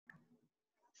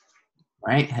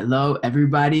All right. Hello,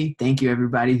 everybody. Thank you,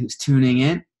 everybody who's tuning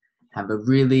in. Have a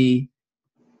really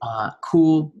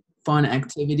cool, fun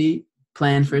activity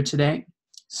planned for today.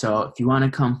 So, if you want to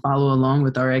come follow along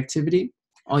with our activity,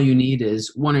 all you need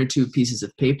is one or two pieces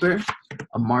of paper,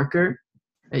 a marker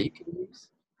that you can use,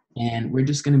 and we're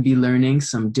just going to be learning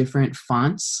some different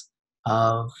fonts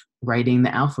of writing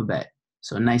the alphabet.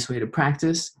 So, a nice way to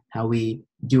practice how we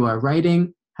do our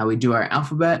writing, how we do our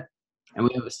alphabet. And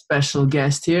we have a special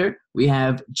guest here. We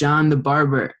have John the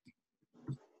Barber.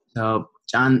 So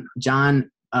John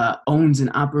owns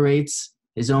and operates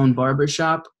his own barber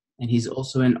shop, and he's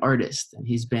also an artist. And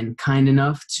he's been kind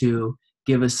enough to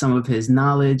give us some of his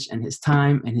knowledge and his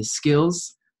time and his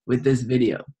skills with this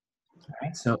video. All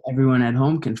right, so everyone at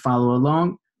home can follow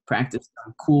along, practice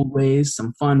some cool ways,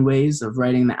 some fun ways of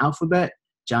writing the alphabet.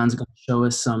 John's going to show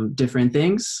us some different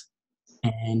things.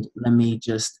 And let me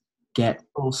just get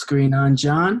full screen on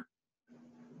John.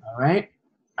 All right.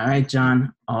 All right,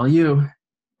 John, all you.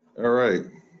 All right,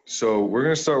 so we're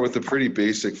going to start with a pretty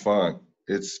basic font.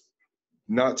 It's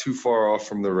not too far off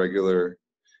from the regular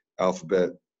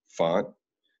alphabet font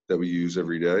that we use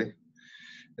every day.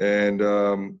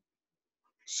 And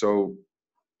so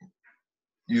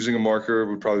using a marker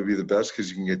would probably be the best because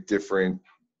you can get different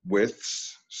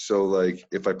widths. So like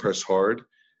if I press hard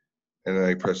and then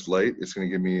I press light, it's going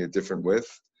to give me a different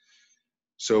width.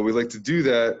 So we like to do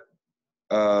that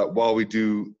while we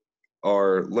do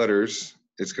our letters.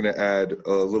 It's going to add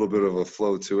a little bit of a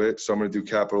flow to it. So I'm going to do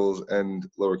capitals and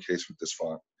lowercase with this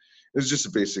font. It's just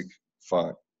a basic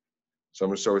font. So I'm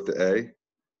going to start with the A.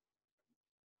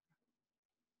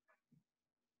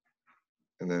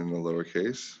 And then the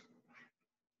lowercase.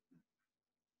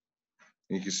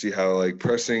 And you can see how like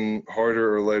pressing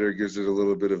harder or lighter gives it a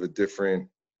little bit of a different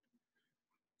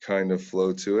kind of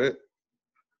flow to it.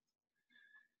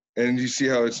 And you see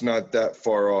how it's not that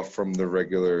far off from the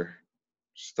regular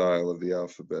style of the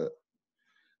alphabet.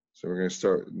 So we're going to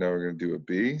start, now we're going to do a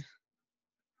B.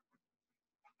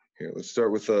 Here, let's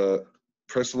start with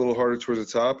press a little harder towards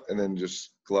the top and then just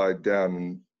glide down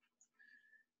and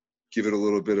give it a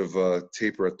little bit of a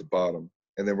taper at the bottom.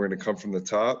 And then we're going to come from the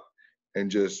top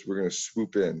and we're going to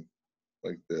swoop in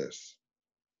like this.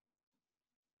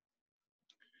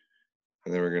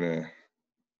 And then we're going to,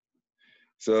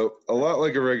 so a lot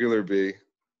like a regular B.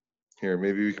 Here,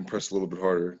 maybe we can press a little bit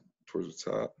harder towards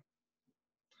the top.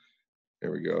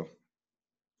 There we go.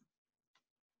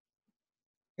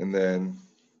 And then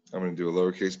I'm going to do a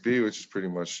lowercase b, which is pretty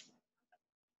much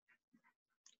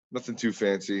nothing too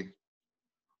fancy.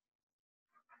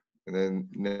 And then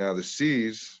now the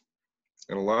C's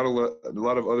and a lot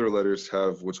of other letters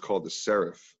have what's called the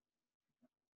serif.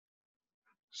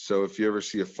 So if you ever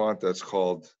see a font that's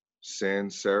called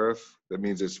sans serif, that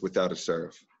means it's without a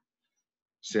serif.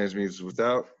 Sans means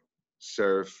without,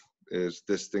 serif is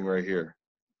this thing right here.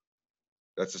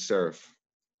 That's a serif.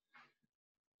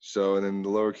 So, and then the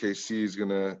lowercase c is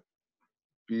gonna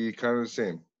be kind of the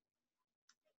same.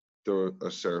 Throw a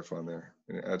serif on there,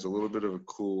 and it adds a little bit of a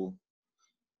cool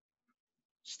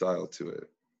style to it.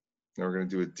 Now we're gonna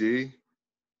do a D.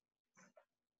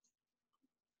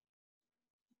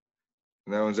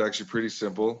 And that one's actually pretty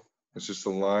simple. It's just a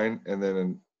line and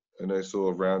then a nice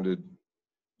little rounded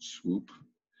swoop.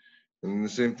 And then the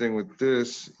same thing with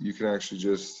this, you can actually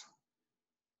just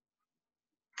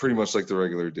pretty much like the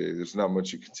regular D. There's not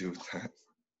much you can do with that.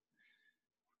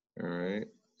 All right.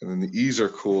 And then the E's are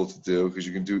cool to do because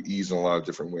you can do E's in a lot of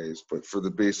different ways. But for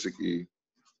the basic E,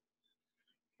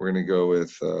 we're going to go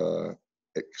with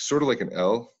sort of like an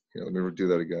L. Here, let me do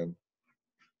that again.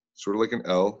 Sort of like an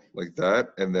L, like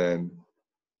that. And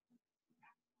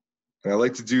I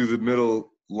like to do the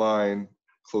middle line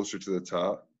closer to the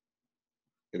top.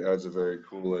 It adds a very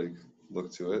cool like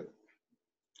look to it.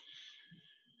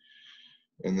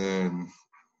 And then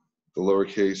the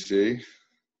lowercase c.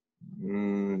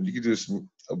 You can do this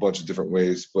a bunch of different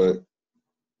ways, but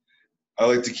I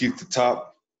like to keep the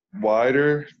top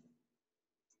wider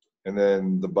and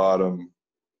then the bottom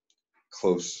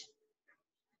close.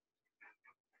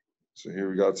 So here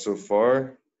we got so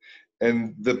far.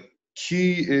 And the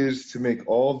key is to make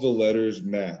all the letters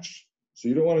match. So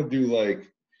you don't want to do like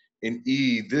an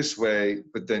E this way,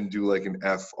 but then do like an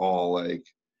F all like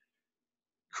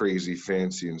crazy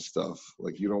fancy and stuff.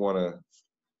 Like you don't want to,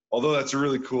 although that's a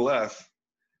really cool F,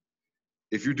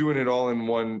 if you're doing it all in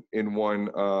one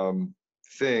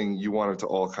thing, you want it to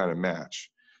all kind of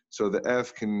match. So the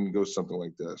F can go something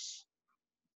like this.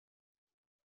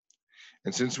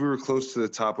 And since we were close to the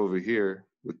top over here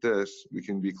with this, we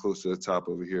can be close to the top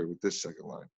over here with this second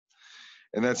line.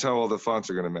 And that's how all the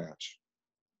fonts are going to match.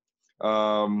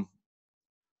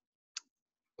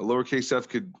 A lowercase f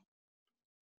could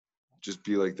just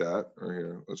be like that. Or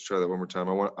here, let's try that one more time.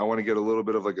 I want to get a little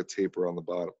bit of like a taper on the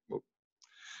bottom. I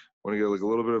want to get like a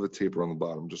little bit of a taper on the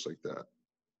bottom, just like that.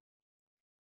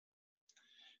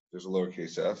 There's a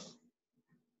lowercase f.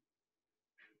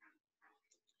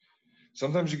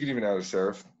 Sometimes you could even add a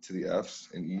serif to the f's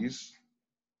and e's.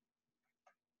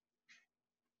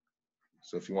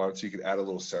 So if you wanted to, you could add a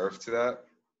little serif to that.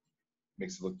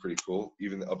 Makes it look pretty cool.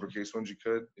 Even the uppercase ones you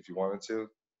could, if you wanted to.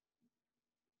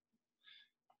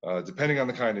 Depending on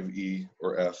the kind of E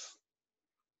or F.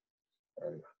 All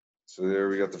right. So there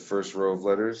we got the first row of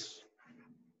letters.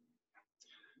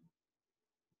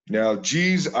 Now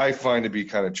G's I find to be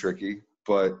kind of tricky,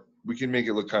 but we can make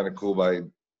it look kind of cool by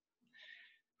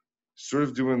sort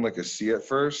of doing like a C at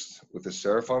first with a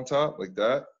serif on top like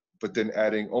that, but then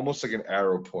adding almost like an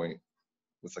arrow point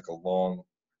with like a long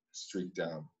streak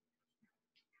down.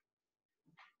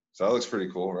 So that looks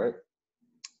pretty cool, right?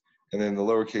 And then the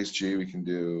lowercase g, we can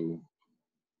do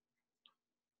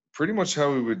pretty much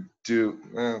how we would do,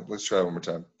 let's try it one more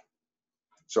time.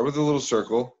 Start with a little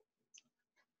circle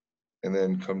and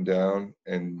then come down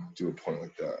and do a point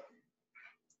like that.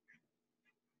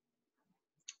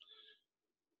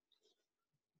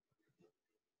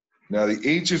 Now the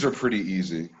H's are pretty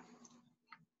easy.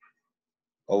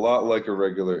 A lot like a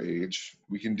regular H.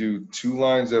 We can do two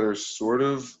lines that are sort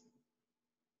of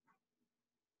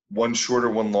one shorter,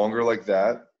 one longer like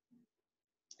that.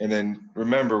 And then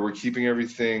remember, we're keeping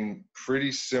everything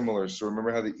pretty similar. So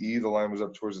remember how the E, the line was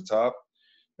up towards the top?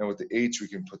 Now with the H, we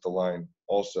can put the line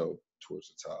also towards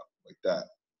the top, like that.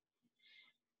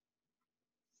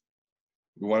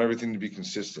 We want everything to be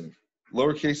consistent.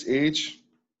 Lowercase h,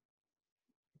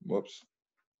 whoops.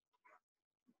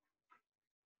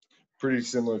 Pretty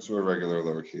similar to a regular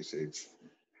lowercase h.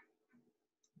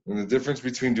 And the difference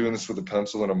between doing this with a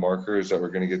pencil and a marker is that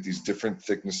we're going to get these different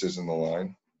thicknesses in the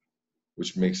line,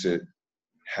 which makes it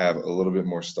have a little bit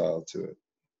more style to it.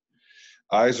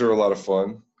 I's are a lot of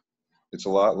fun. It's a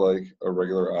lot like a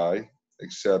regular I,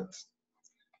 except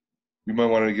we might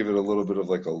want to give it a little bit of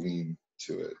like a lean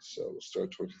to it. So we'll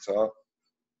start towards the top.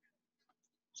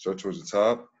 Start towards the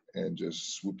top and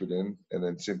just swoop it in. And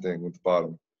then same thing with the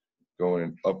bottom, going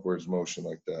in upwards motion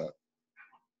like that.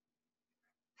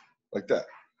 Like that.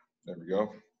 There we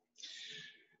go.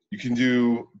 You can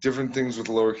do different things with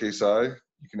lowercase I.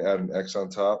 You can add an X on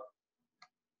top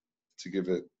to give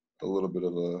it a little bit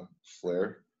of a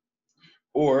flair.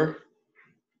 Or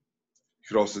you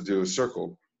could also do a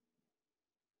circle.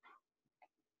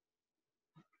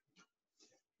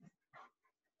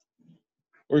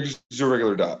 Or you can just do a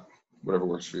regular dot, whatever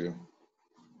works for you.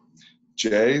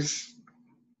 J's,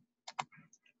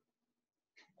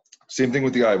 same thing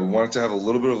with the I. We want it to have a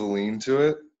little bit of a lean to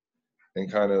it and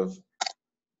kind of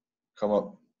come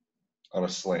up on a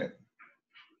slant.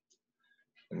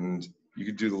 And you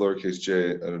could do the lowercase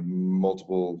j in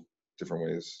multiple different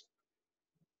ways.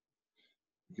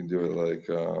 You can do it like,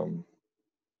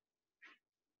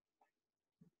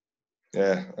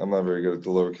 yeah, I'm not very good at the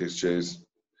lowercase j's.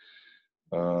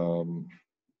 Do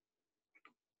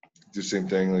the same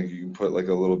thing, like you can put like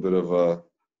a little bit of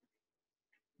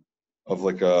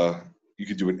like a, you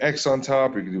could do an X on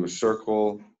top, or you could do a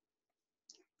circle.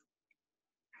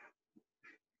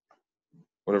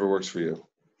 Whatever works for you.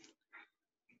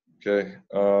 Okay.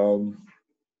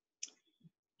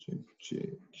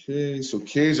 K. So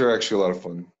K's are actually a lot of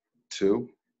fun too.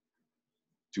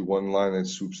 Do one line that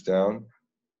swoops down,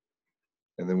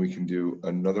 and then we can do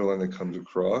another line that comes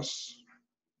across,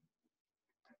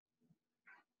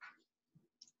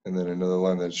 and then another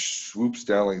line that swoops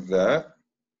down like that.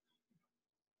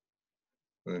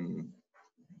 And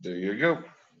there you go.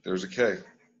 There's a K.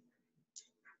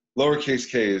 Lowercase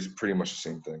k is pretty much the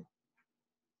same thing.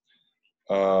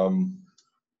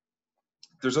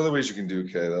 There's other ways you can do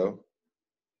K though.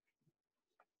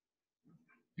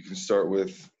 You can start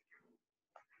with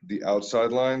the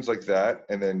outside lines like that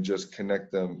and then just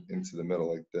connect them into the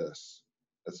middle like this.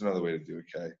 That's another way to do a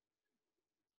K.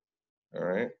 All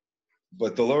right.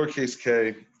 But the lowercase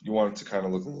k, you want it to kind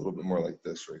of look a little bit more like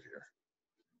this right here.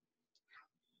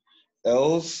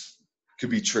 L's could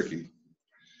be tricky.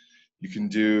 You can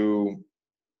do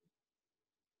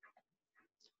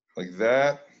like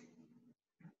that.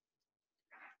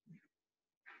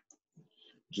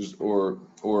 Just or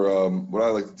what I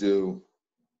like to do,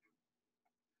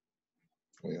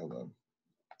 wait, hold on.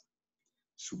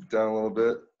 Swoop it down a little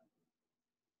bit.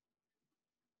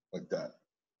 Like that.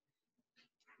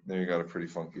 There you got a pretty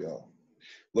funky L.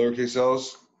 Lowercase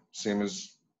l's, same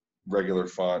as regular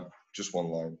font, just one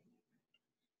line.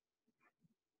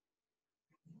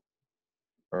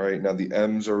 All right, now the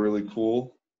M's are really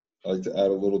cool. I like to add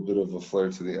a little bit of a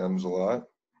flair to the M's a lot.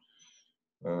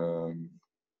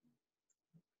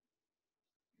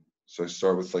 So I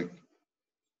start with like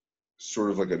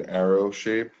sort of like an arrow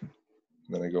shape, and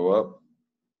then I go up,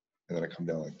 and then I come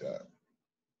down like that.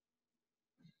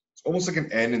 It's almost like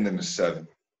an N and then a 7.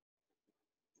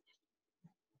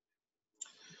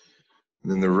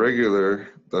 And then the regular,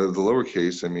 the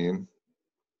lowercase, I mean,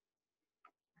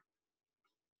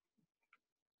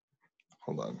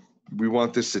 hold on. We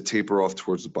want this to taper off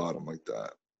towards the bottom like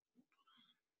that.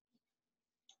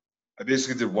 I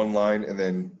basically did one line and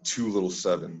then 2 little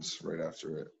 7s right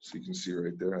after it. So you can see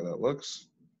right there how that looks.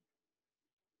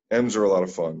 M's are a lot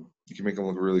of fun. You can make them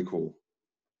look really cool.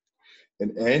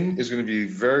 An N is going to be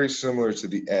very similar to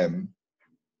the M.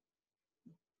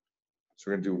 So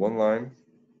we're going to do one line.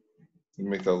 Let me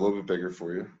make that a little bit bigger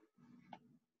for you.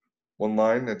 One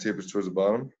line that tapers towards the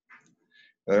bottom.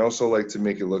 And I also like to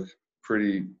make it look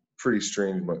pretty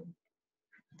strange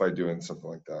by doing something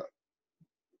like that.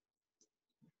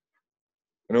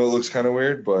 I know it looks kind of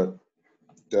weird, but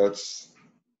that's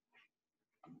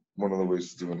one of the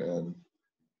ways to do an N.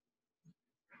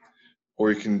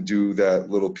 Or you can do that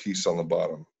little piece on the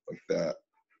bottom, like that.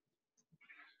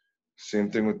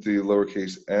 Same thing with the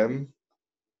lowercase m.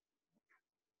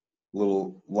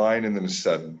 Little line and then a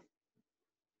 7.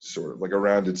 Sort of like a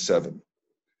rounded 7.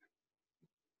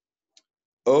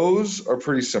 O's are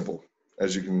pretty simple,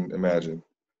 as you can imagine.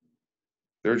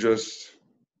 They're just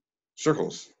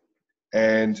circles.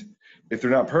 And if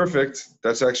they're not perfect,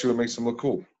 that's actually what makes them look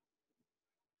cool.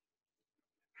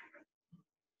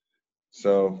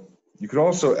 So you could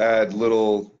also add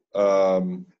little,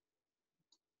 like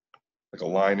a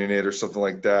line in it or something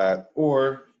like that,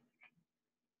 or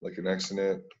like an X in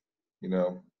it, you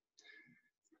know.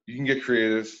 You can get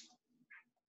creative.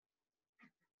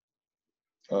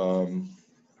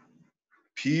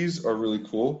 P's are really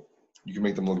cool. You can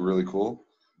make them look really cool.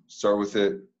 Start with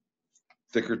it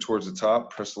thicker towards the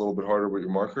top, press a little bit harder with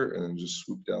your marker, and then just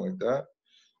swoop down like that.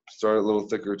 Start a little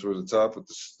thicker towards the top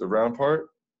with the round part,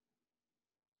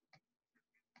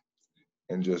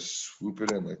 and just swoop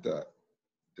it in like that.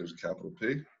 There's a capital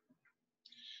P.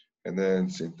 And then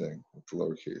same thing with the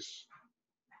lowercase.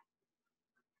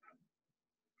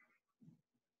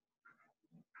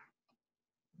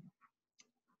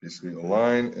 Basically a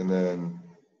line and then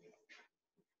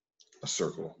a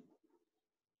circle.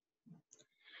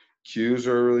 Q's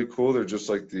are really cool. They're just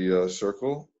like the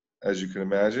circle, as you can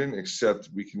imagine, except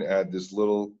we can add this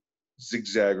little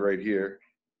zigzag right here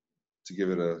to give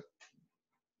it a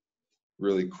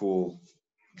really cool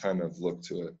kind of look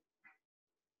to it.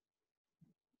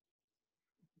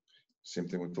 Same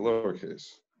thing with the lowercase.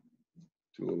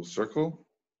 Do a little circle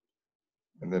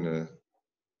and then a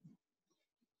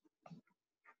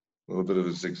little bit of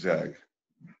a zigzag,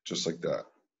 just like that.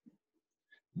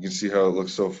 You can see how it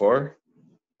looks so far.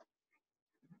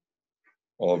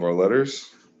 All of our letters.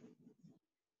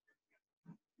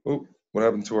 Oh, what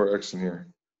happened to our X in here?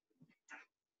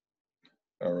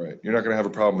 All right, you're not going to have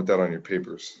a problem with that on your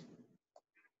papers.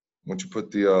 Once you put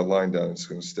the line down, it's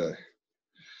going to stay.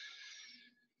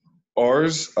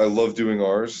 R's, I love doing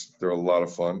R's. They're a lot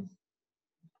of fun.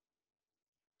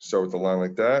 Start with a line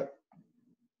like that,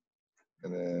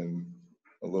 and then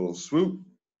a little swoop,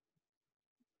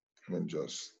 and then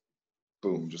just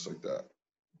boom, just like that.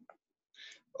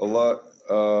 A lot,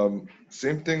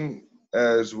 same thing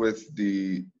as with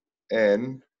the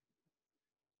N.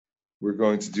 We're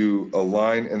going to do a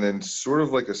line and then sort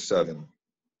of like a 7.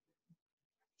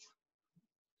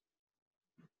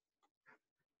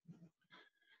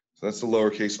 So that's the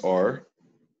lowercase r.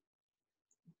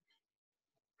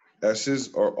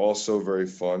 S's are also very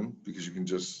fun because you can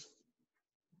just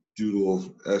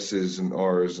doodle S's and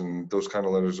R's, and those kind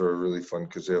of letters are really fun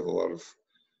because they have a lot of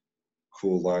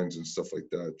cool lines and stuff like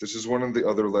that. This is one of the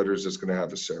other letters that's going to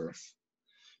have a serif.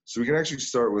 So we can actually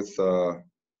start with sort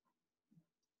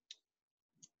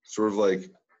of like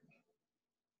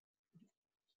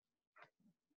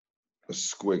a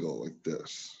squiggle like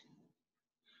this,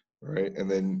 right?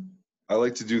 And then I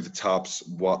like to do the tops.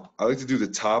 I like to do the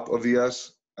top of the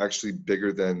S actually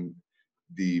bigger than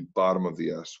the bottom of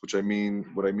the S, what I mean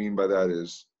by that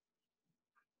is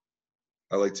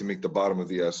I like to make the bottom of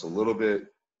the S a little bit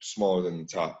smaller than the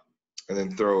top, and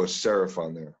then throw a serif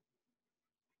on there,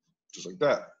 just like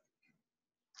that.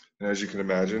 And as you can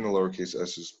imagine, the lowercase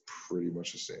s is pretty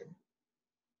much the same.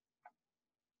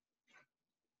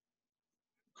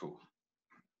 Cool.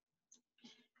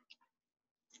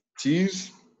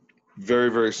 T's, very,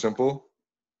 very simple.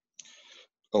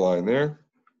 A line there,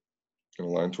 and a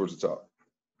line towards the top,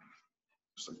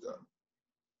 just like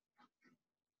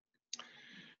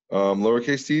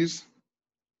Lowercase t's.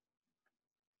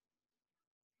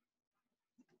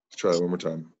 Let's try that one more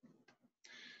time.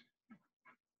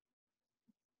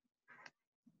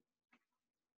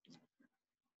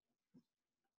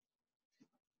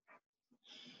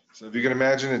 So if you can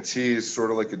imagine a T is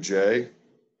sort of like a J,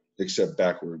 except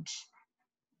backwards.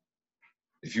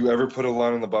 If you ever put a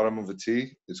line on the bottom of a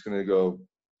T, it's going to go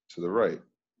to the right,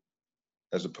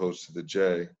 as opposed to the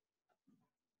J,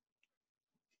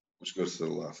 which goes to the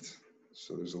left.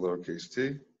 So there's a lowercase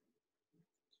t.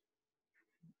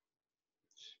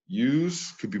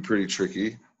 U's could be pretty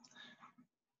tricky,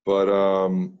 but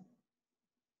I'm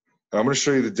going to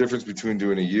show you the difference between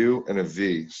doing a U and a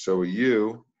V. So a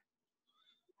U,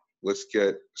 let's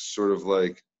get sort of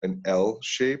like an L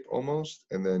shape almost,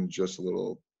 and then just a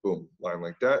little boom line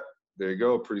like that. There you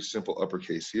go, a pretty simple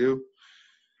uppercase U.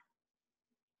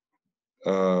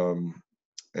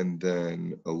 And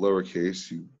then a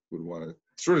lowercase, you would want to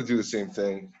sort of do the same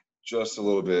thing, just a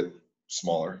little bit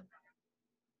smaller.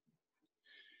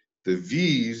 The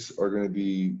V's are going to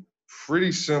be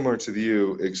pretty similar to the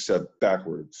U, except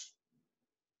backwards.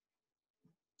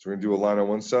 So we're going to do a line on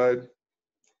one side,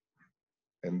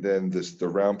 and then the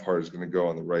round part is going to go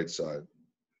on the right side.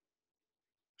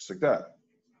 Just like that.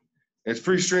 And it's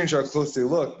pretty strange how close they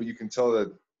look, but you can tell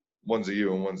that one's a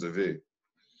U and one's a V.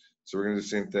 So we're going to do the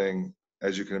same thing.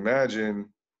 As you can imagine,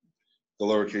 the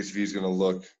lowercase v is going to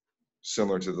look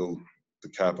similar to the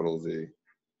capital V.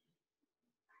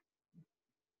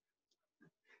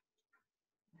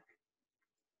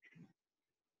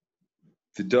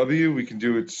 The W, we can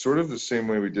do it sort of the same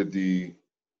way we did the,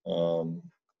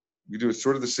 we do it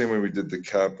sort of the same way we did the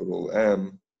capital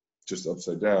M, just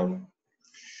upside down,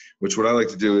 which what I like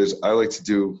to do is I like to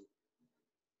do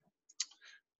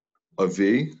a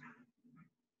V,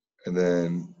 and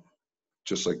then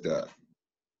just like that.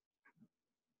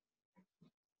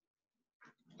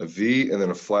 A V, and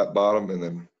then a flat bottom, and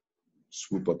then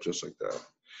swoop up just like that.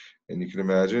 And you can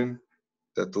imagine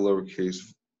that the lowercase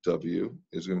w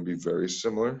is going to be very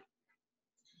similar.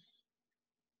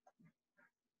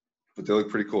 But they look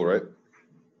pretty cool, right?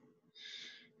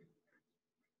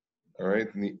 All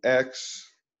right, and the X,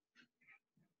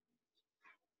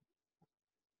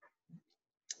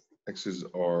 X's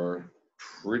are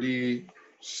pretty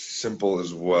simple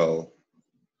as well.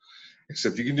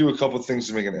 Except you can do a couple of things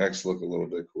to make an X look a little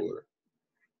bit cooler.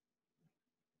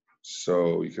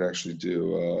 So you can actually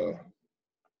do a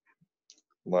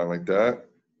line like that,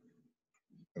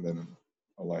 and then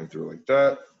a line through like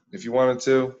that, if you wanted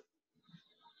to.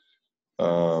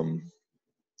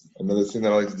 Another thing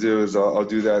that I like to do is I'll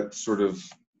do that sort of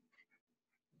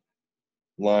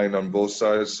line on both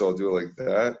sides. So I'll do it like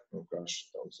that. Oh gosh,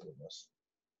 that was a mess.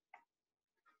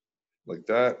 Like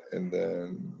that, and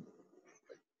then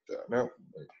like that. No,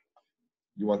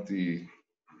 you want the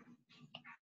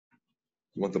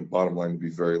bottom line to be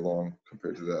very long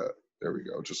compared to that. There we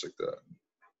go, just like that.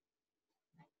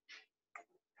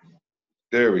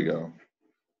 There we go.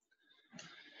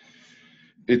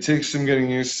 It takes some getting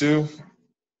used to,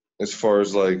 as far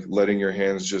as like letting your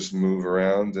hands just move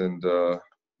around and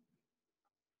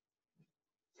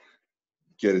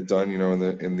get it done. You know,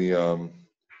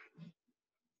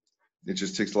 it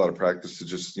just takes a lot of practice to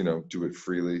just, you know, do it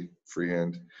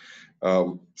freehand.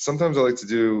 Sometimes I like to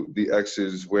do the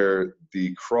X's where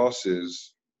the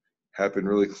crosses happen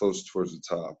really close towards the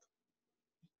top.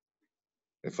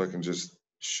 If I can just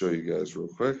show you guys real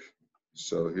quick.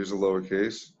 So here's a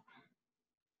lowercase.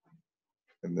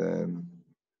 And then,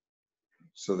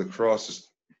 so the cross is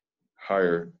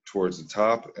higher towards the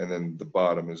top, and then the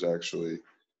bottom is actually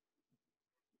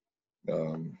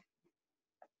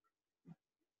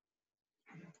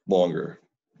longer.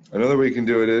 Another way you can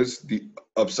do it is the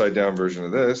upside down version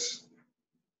of this,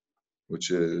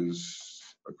 which is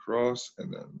a cross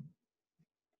and then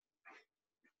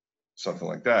something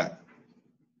like that.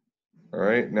 All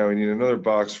right, now we need another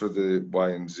box for the Y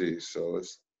and Z. So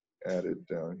let's add it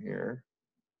down here.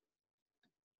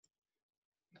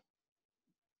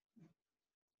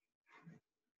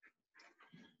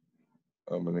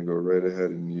 I'm going to go right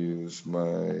ahead and use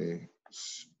my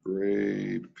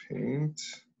spray paint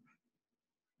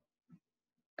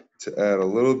to add a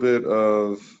little bit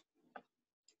of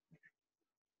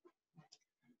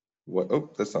what? Oh,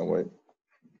 that's not white.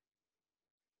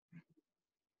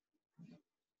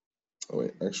 Oh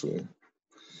wait, actually.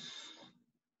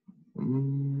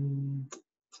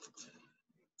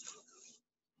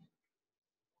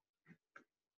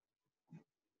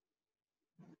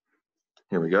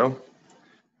 Here we go.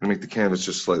 I'm gonna make the canvas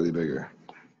just slightly bigger.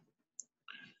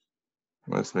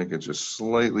 Let's make it just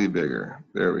slightly bigger.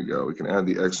 There we go. We can add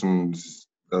the X and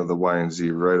the Y and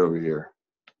Z right over here.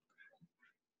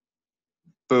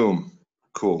 Boom.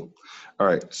 Cool. All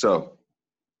right. So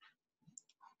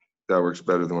that works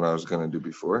better than what I was going to do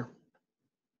before.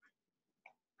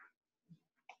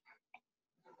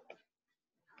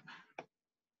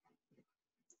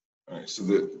 All right. So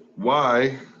the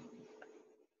Y,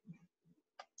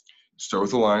 start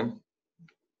with a line,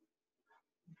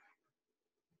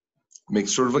 make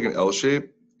sort of like an L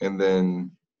shape, and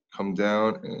then come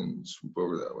down and swoop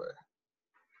over that way.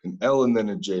 An L and then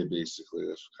a J, basically.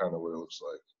 That's kind of what it looks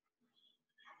like.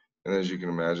 And as you can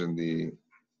imagine, the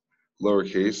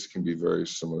lowercase can be very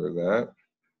similar to that.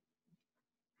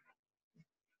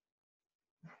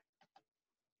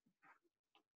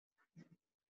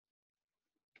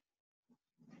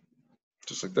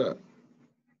 Just like that.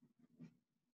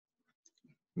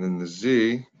 And then the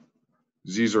Z,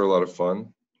 Z's are a lot of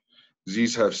fun.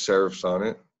 Z's have serifs on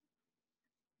it.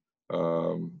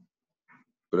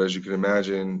 But as you can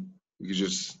imagine, we could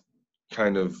just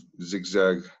kind of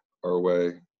zigzag our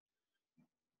way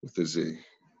with the Z.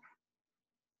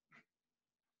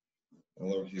 And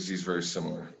lowercase z is very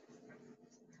similar.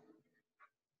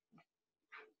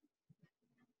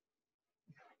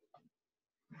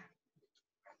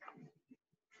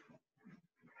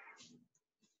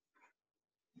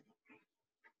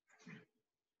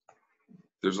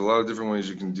 There's a lot of different ways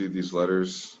you can do these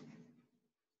letters.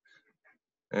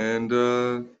 And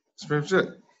that's pretty much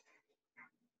it.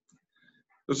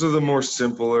 Those are the more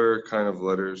simpler kind of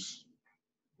letters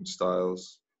and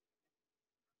styles.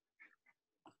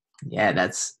 Yeah,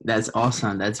 that's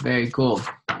awesome. That's very cool.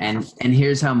 And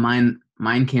here's how mine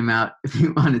came out. If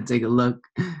you want to take a look,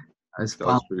 That was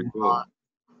pretty cool.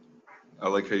 I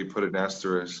like how you put an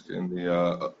asterisk in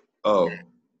the O.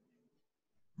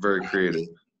 Very creative.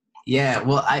 Yeah,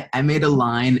 well, I made a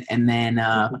line, and then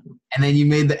you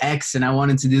made the X, and I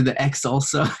wanted to do the X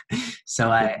also, so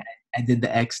I did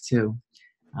the X too.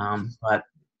 But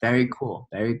very cool,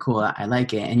 very cool. I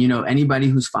like it. And anybody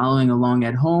who's following along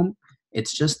at home,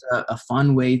 it's just a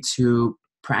fun way to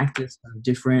practice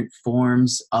different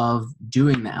forms of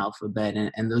doing the alphabet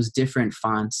and those different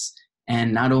fonts.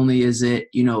 And not only is it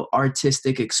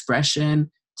artistic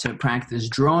expression to practice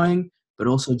drawing, but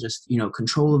also just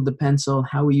control of the pencil,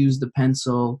 how we use the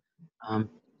pencil,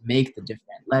 make the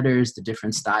different letters, the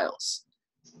different styles.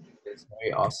 It's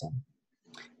very awesome.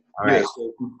 All right. Yeah,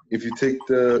 so if you take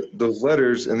those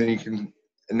letters and then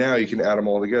now you can add them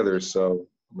all together. So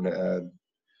I'm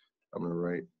gonna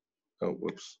write, oh,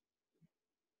 whoops.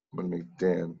 I'm gonna make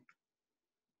Dan.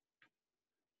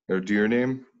 Or do your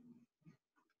name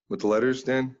with the letters,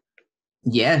 Dan?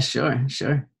 Yeah, sure.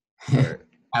 All right.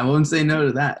 I won't say no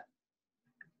to that.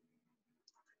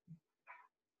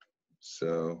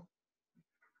 So,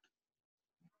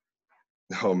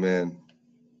 oh man.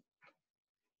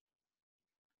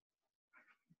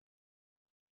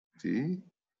 D,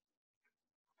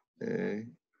 A,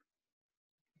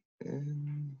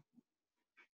 N.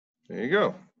 There you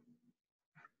go.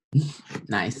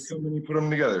 Nice. And then you put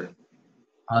them together.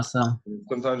 Awesome.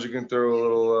 Sometimes you can throw a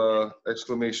little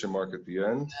exclamation mark at the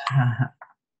end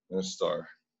and a star.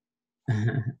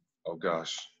 Oh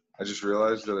gosh, I just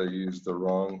realized that I used the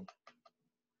wrong.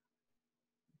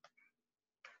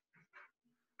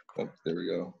 Oh, there we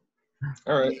go.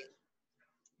 All right,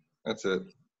 that's it.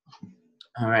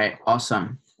 All right,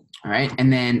 awesome. All right,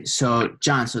 and then so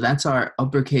John, so that's our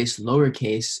uppercase,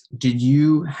 lowercase. Did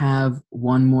you have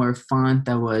one more font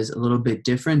that was a little bit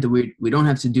different? We don't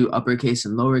have to do uppercase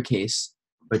and lowercase,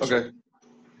 but Okay.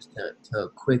 just to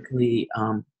quickly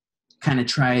kind of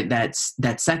try that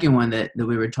second one that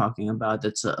we were talking about.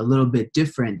 That's a little bit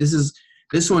different.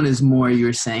 This one is more,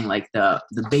 you're saying, like the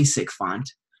basic font,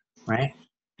 right?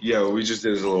 Yeah, what we just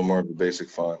did is a little more of a basic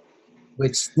font,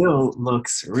 which still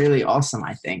looks really awesome,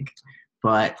 I think.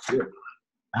 But yeah.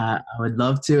 I would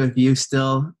love to, if you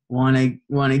still want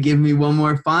to give me one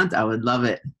more font, I would love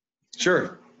it.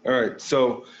 Sure. All right.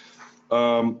 So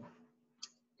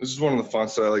this is one of the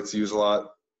fonts that I like to use a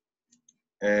lot,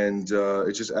 and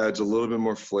it just adds a little bit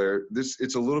more flair.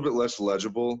 It's a little bit less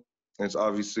legible, and it's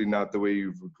obviously not the way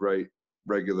you would write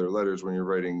regular letters when you're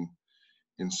writing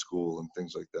in school and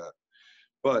things like that.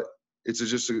 But it's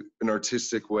just an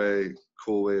artistic way,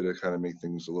 cool way to kind of make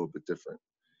things a little bit different.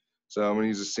 So I'm going to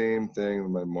use the same thing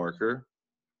with my marker.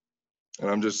 And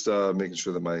I'm just making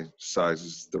sure that my size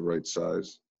is the right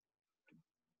size.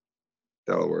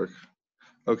 That'll work.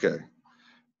 Okay.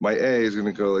 My A is going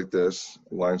to go like this,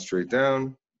 line straight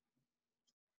down,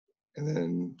 and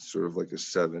then sort of like a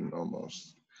 7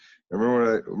 almost.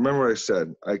 Remember what I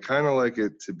said. I kind of like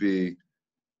it to be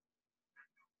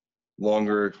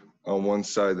longer on one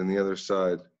side than the other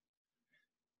side.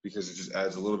 because it just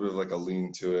adds a little bit of like a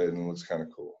lean to it and it looks kind of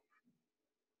cool.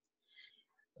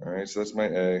 All right, so that's my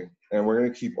A. And we're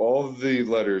going to keep all of the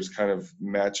letters kind of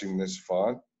matching this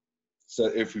font. So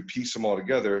if we piece them all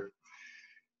together,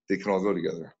 they can all go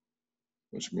together,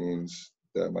 which means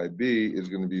that my B is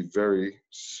going to be very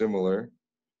similar.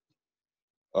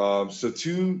 So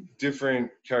two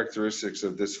different characteristics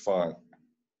of this font.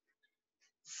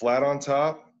 Flat on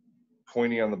top,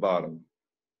 pointy on the bottom,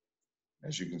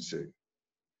 as you can see.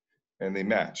 And they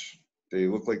match. They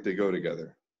look like they go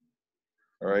together.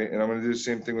 All right, and I'm going to do the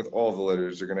same thing with all the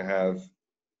letters. They're going to have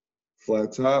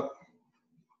flat top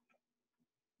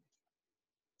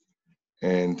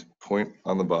and point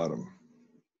on the bottom.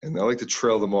 And I like to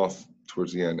trail them off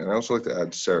towards the end. And I also like to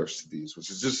add serifs to these,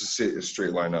 which is just a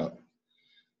straight line up.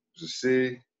 There's a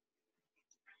C,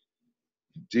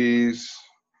 D's,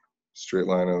 straight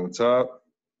line on the top.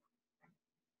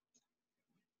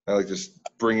 I like to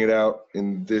bring it out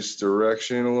in this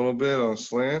direction a little bit on a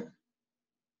slant.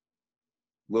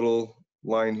 Little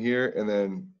line here, and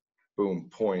then boom,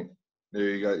 point. There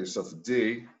you got yourself a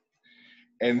D.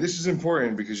 And this is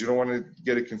important because you don't want to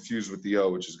get it confused with the O,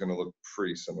 which is going to look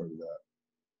pretty similar to that.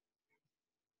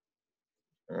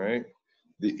 All right.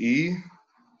 The E,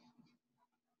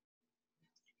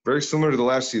 very similar to the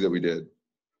last C that we did,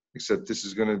 except this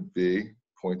is going to be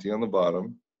pointy on the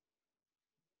bottom.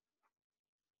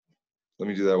 Let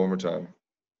me do that one more time.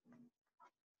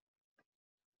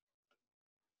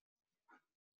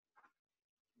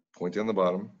 Pointy on the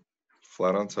bottom,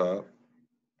 flat on top.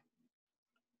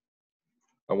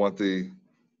 I want the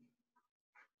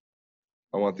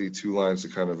two lines to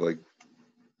kind of like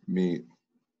meet.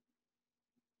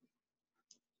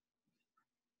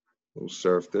 Little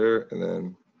serif there, and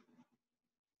then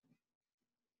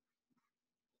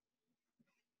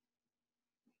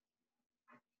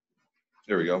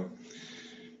there we go.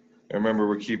 And remember,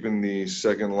 we're keeping the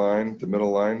second line, the middle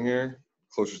line here,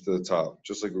 closer to the top,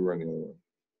 just like we were in the other one.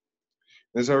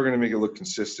 This is how we're going to make it look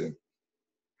consistent.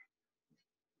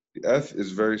 The F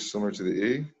is very similar to the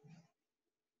E,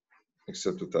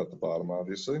 except without the bottom,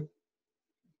 obviously.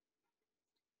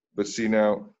 But see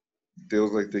now, they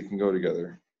look like they can go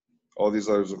together. All these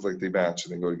letters look like they match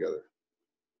and they go together.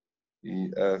 E,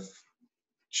 F,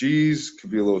 G's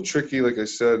could be a little tricky, like I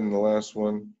said in the last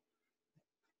one.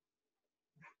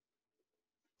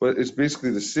 But it's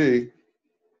basically the C,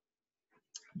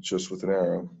 just with an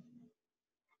arrow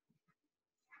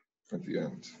at the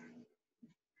end.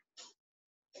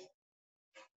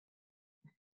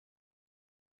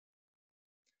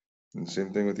 And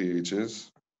same thing with the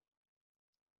H's.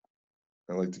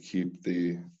 I like to keep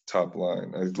the top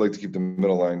line. I'd like to keep the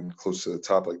middle line close to the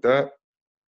top like that.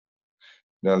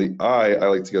 Now the I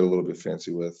like to get a little bit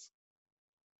fancy with.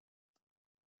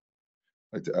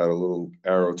 I like to add a little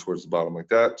arrow towards the bottom like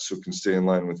that so it can stay in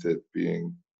line with it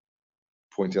being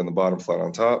pointy on the bottom, flat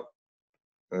on top.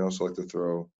 And I also like to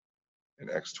throw an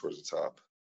X towards the top.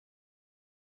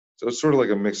 So it's sort of like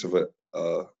a mix of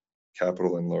a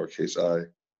capital and lowercase I.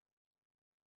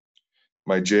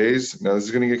 My J's, now this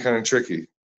is going to get kind of tricky.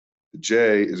 The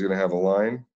J is going to have a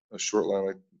line, a short line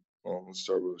like, well, let's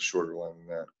start with a shorter line than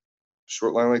that.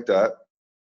 Short line like that.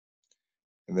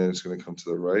 And then it's going to come to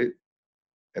the right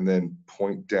and then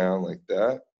point down like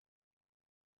that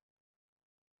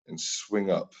and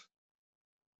swing up.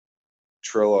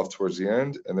 Trail off towards the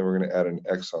end, and then we're going to add an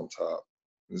X on top.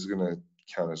 This is going to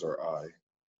count as our I.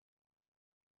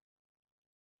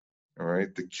 All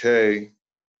right, the K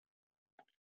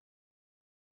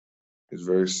is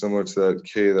very similar to that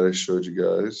K that I showed you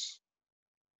guys.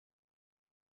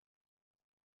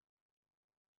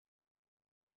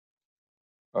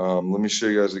 Let me show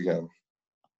you guys again.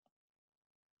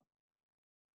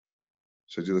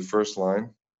 So do the first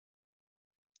line,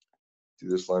 do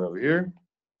this line over here,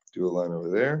 do a line over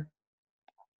there,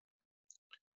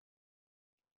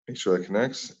 make sure that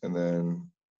connects, and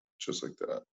then just like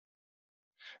that.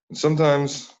 And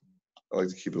sometimes I like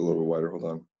to keep it a little bit wider. Hold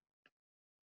on.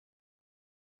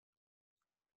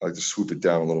 I like to swoop it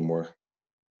down a little more.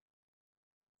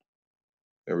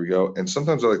 There we go. And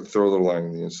sometimes I like to throw a little line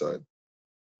on the inside.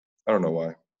 I don't know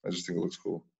why. I just think it looks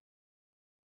cool.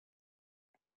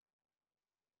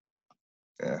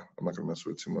 Yeah, I'm not gonna mess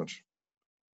with it too much.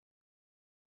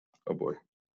 Oh boy.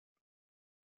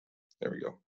 There we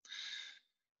go.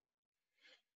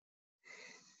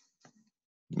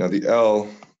 Now the L,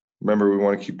 remember we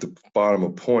want to keep the bottom a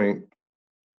point.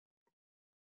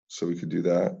 So we could do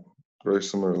that. Very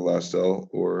similar to the last L,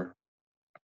 or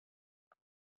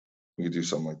we could do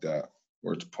something like that,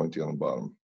 where it's pointy on the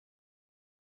bottom.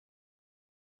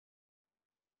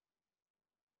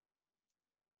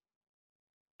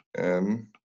 M,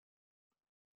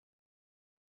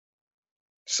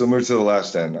 Similar to the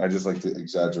last n, I just like to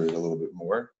exaggerate a little bit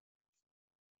more.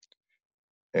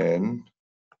 N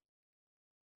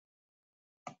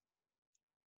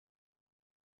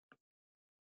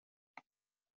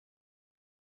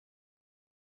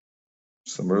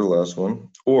similar to the last one.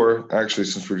 Or actually,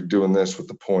 since we're doing this with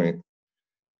the point,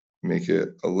 make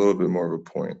it a little bit more of a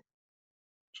point,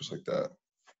 just like that.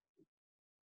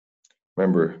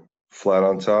 Remember, flat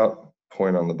on top,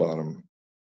 point on the bottom.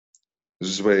 This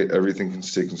is the way everything can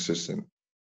stay consistent.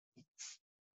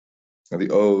 Now the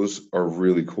O's are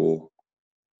really cool.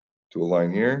 Do a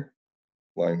line here,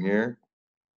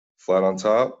 flat on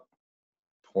top,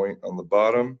 point on the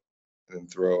bottom, and then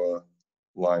throw a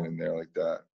line in there like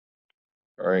that.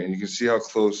 All right, and you can see how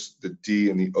close the D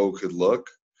and the O could look,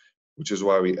 which is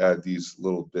why we add these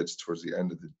little bits towards the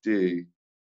end of the D.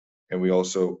 And we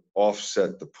also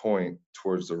offset the point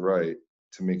towards the right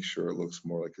to make sure it looks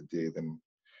more like a D than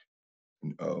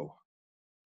an O.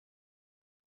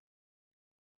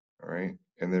 All right,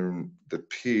 and then the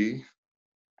P,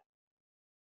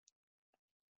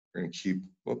 we're going to keep,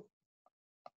 we're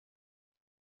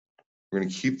going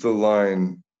to keep the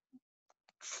line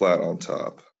flat on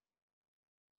top.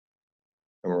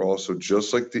 And we're also,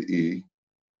 just like the E,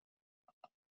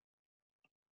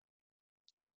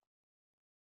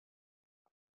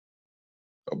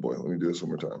 oh boy, let me do this one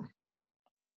more time.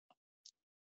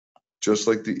 Just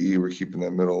like the E, we're keeping that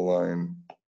middle line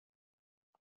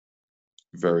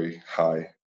very high.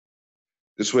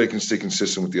 This way it can stay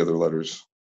consistent with the other letters.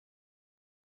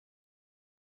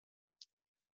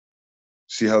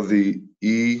 See how the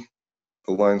E,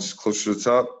 the line's closer to the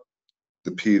top?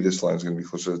 The P, this line is going to be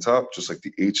closer to the top, just like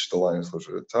the H, the line is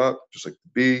closer to the top, just like the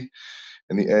B,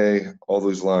 and the A, all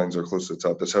those lines are close to the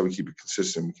top. That's how we keep it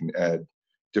consistent. We can add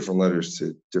different letters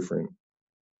to different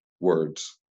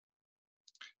words.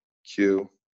 Q,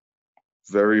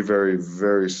 very, very,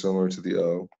 very similar to the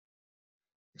O,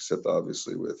 except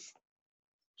obviously with,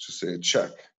 let's just say a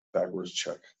check, backwards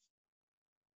check.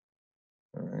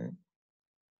 All right.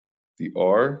 The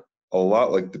R, a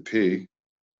lot like the P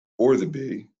or the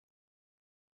B,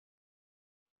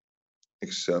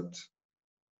 except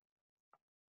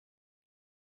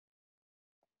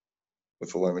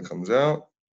with a line that comes out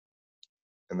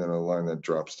and then a line that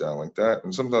drops down like that.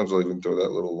 And sometimes I'll even throw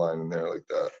that little line in there like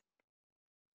that.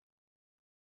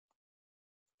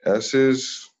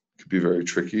 S's could be very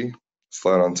tricky,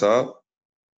 flat on top.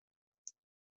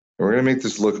 And we're going to make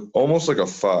this look almost like a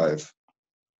 5.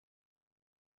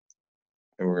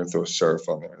 And we're going to throw a serif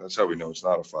on there. That's how we know it's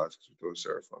not a 5, because we throw a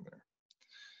serif on there.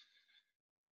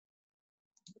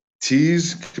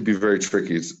 T's could be very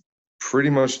tricky. It's pretty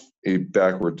much a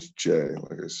backwards J,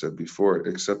 like I said before,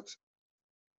 except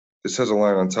this has a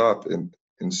line on top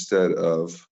instead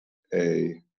of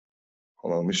a,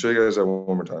 hold on, let me show you guys that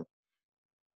one more time.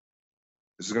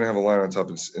 This is going to have a line on top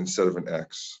instead of an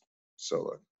X. So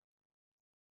look.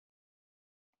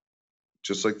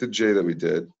 Just like the J that we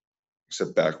did,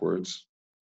 except backwards.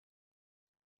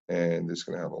 And it's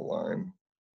going to have a line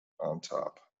on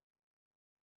top.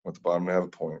 At the bottom, to have a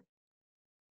point.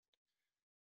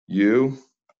 U.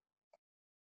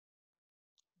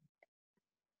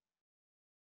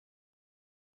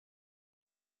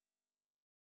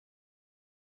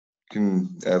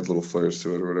 Can add little flares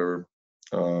to it or whatever.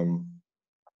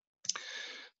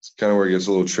 It's kind of where it gets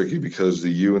a little tricky because the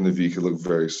U and the V could look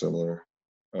very similar.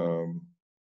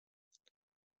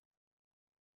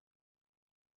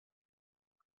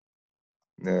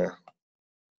 Nah,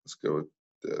 let's go with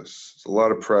this. It's a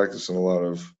lot of practice and a lot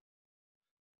of,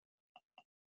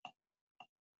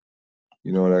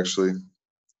 you know what, actually,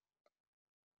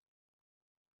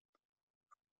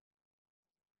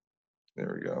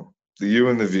 there we go. The U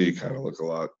and the V kind of look a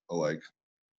lot alike.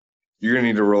 You're gonna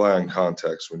need to rely on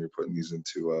context when you're putting these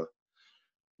into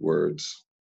words.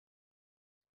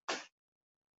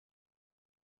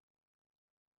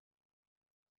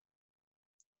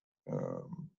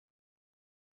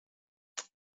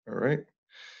 All right.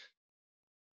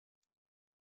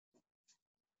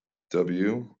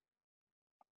 W,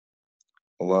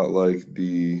 a lot like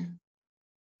the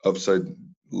upside, a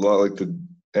lot like the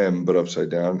M, but upside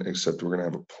down, except we're gonna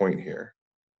have a point here.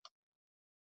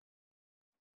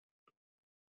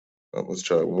 Well, let's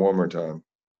try it one more time.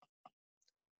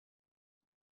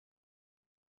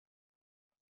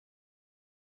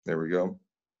 There we go.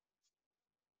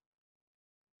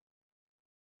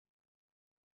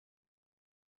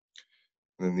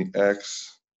 And then the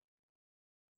X,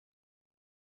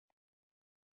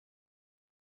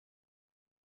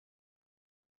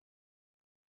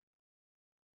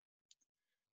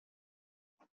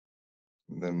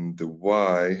 and then the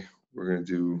Y, we're going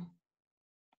to do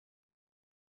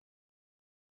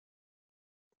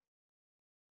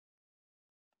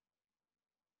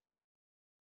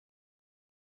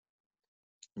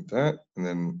like that, and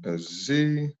then a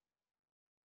Z,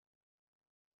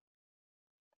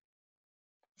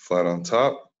 flat on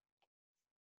top,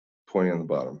 pointy on the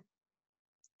bottom.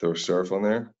 Throw a serif on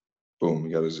there, boom,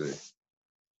 you got a Z.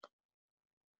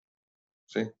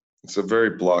 See, it's a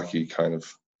very blocky kind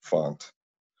of font,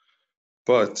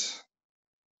 but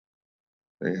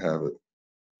there you have it.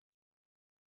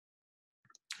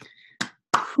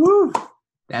 Whew.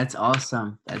 That's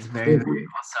awesome. That's very, very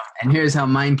awesome. And here's how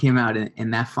mine came out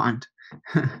in that font.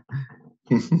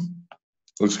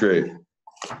 Looks great.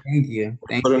 Thank you.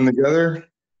 Thank Put you. them together.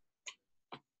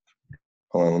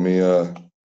 Hold on, let me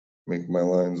make my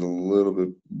lines a little bit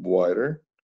wider.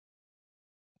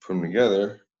 Put them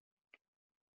together.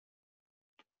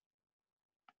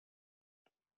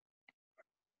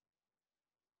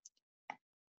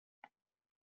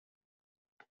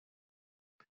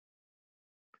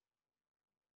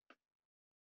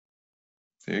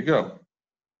 There you go.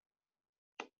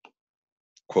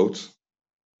 Quotes.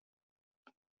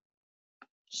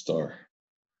 Star.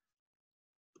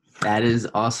 That is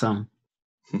awesome.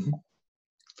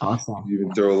 Awesome. You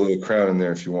can throw a little crown in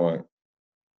there if you want.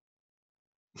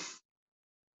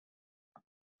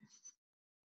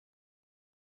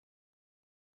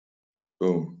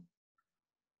 Boom.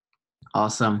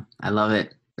 Awesome. I love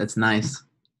it. That's nice.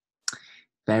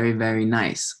 Very, very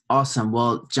nice. Awesome.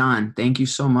 Well, John, thank you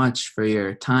so much for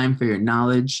your time, for your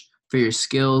knowledge, for your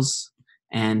skills,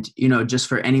 and just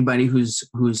for anybody who's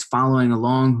following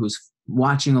along, who's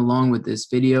watching along with this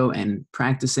video and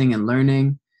practicing and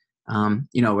learning.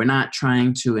 We're not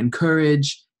trying to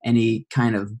encourage any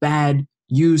kind of bad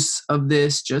use of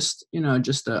this. Just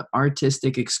a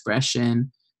artistic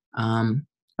expression of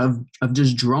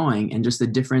just drawing and just a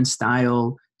different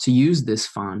style to use this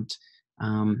font.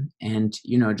 And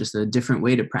just a different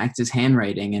way to practice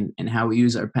handwriting and how we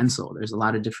use our pencil. There's a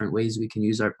lot of different ways we can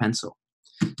use our pencil.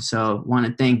 So want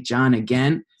to thank John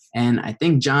again. And I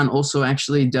think John also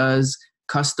actually does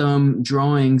custom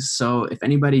drawings. So if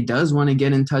anybody does want to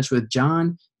get in touch with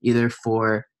John, either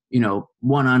for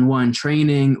one-on-one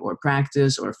training or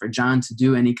practice, or for John to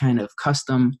do any kind of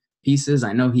custom pieces,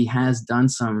 I know he has done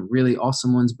some really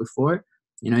awesome ones before.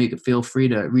 You can feel free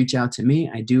to reach out to me.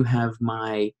 I do have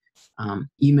my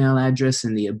email address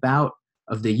in the about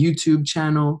of the YouTube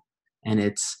channel, and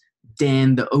it's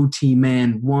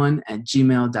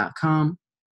dantheotman1@gmail.com.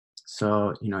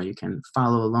 So you can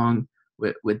follow along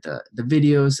with the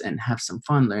videos and have some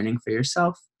fun learning for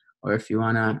yourself. Or if you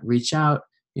want to reach out,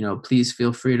 please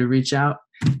feel free to reach out,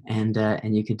 and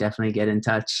you could definitely get in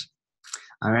touch.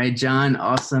 All right, John,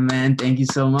 awesome, man. Thank you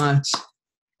so much.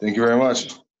 Thank you very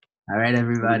much. All right,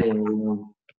 everybody.